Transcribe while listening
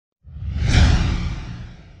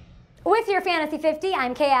With your Fantasy 50,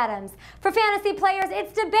 I'm Kay Adams. For fantasy players,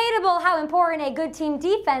 it's debatable how important a good team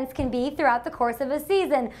defense can be throughout the course of a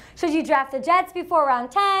season. Should you draft the Jets before round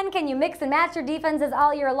 10? Can you mix and match your defenses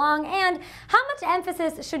all year long? And how much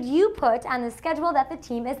emphasis should you put on the schedule that the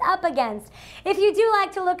team is up against? If you do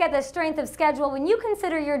like to look at the strength of schedule when you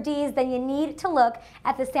consider your Ds, then you need to look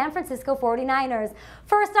at the San Francisco 49ers.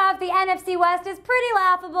 First off, the NFC West is pretty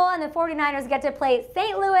laughable, and the 49ers get to play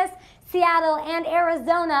St. Louis, Seattle, and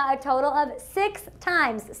Arizona a total of six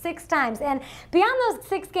times. And beyond those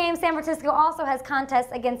 6 games, San Francisco also has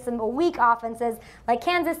contests against some weak offenses like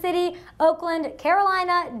Kansas City, Oakland,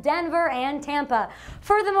 Carolina, Denver, and Tampa.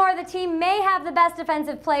 Furthermore, the team may have the best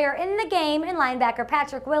defensive player in the game in linebacker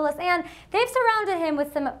Patrick Willis, and they've surrounded him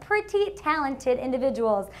with some pretty talented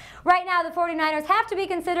individuals. Right now, the 49ers have to be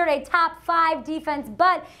considered a top 5 defense,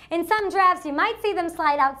 but in some drafts, you might see them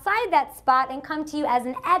slide outside that spot and come to you as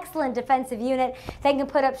an excellent defensive unit that can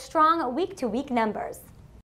put up strong week-to-week numbers.